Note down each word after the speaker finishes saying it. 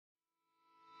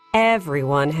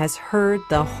Everyone has heard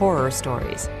the horror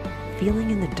stories. Feeling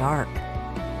in the dark.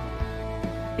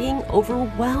 Being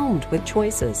overwhelmed with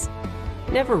choices.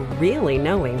 Never really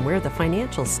knowing where the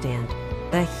financials stand.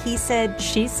 The he said,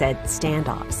 she said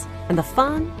standoffs. And the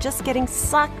fun just getting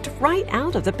sucked right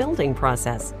out of the building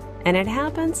process. And it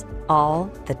happens all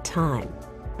the time.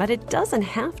 But it doesn't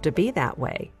have to be that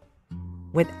way.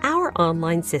 With our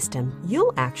online system,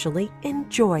 you'll actually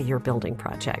enjoy your building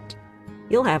project.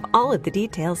 You'll have all of the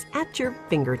details at your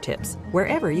fingertips,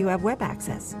 wherever you have web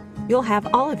access. You'll have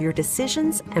all of your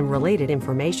decisions and related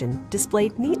information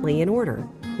displayed neatly in order.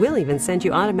 We'll even send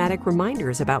you automatic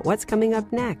reminders about what's coming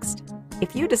up next.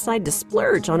 If you decide to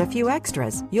splurge on a few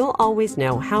extras, you'll always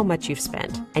know how much you've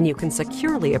spent, and you can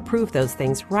securely approve those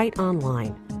things right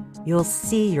online. You'll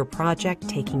see your project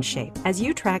taking shape as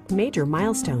you track major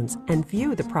milestones and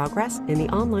view the progress in the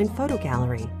online photo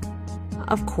gallery.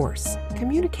 Of course,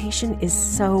 communication is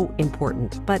so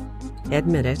important, but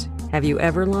admit it, have you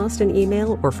ever lost an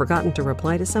email or forgotten to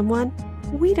reply to someone?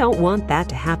 We don't want that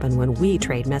to happen when we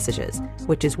trade messages,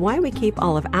 which is why we keep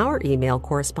all of our email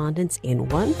correspondence in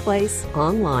one place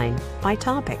online by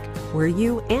topic, where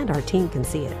you and our team can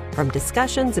see it. From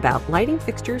discussions about lighting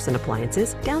fixtures and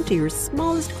appliances down to your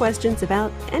smallest questions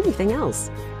about anything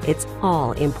else. It's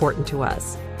all important to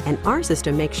us, and our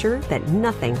system makes sure that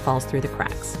nothing falls through the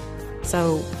cracks.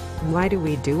 So, why do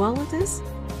we do all of this?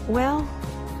 Well,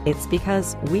 it's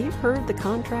because we've heard the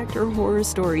contractor horror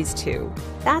stories too.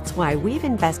 That's why we've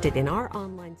invested in our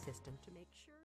online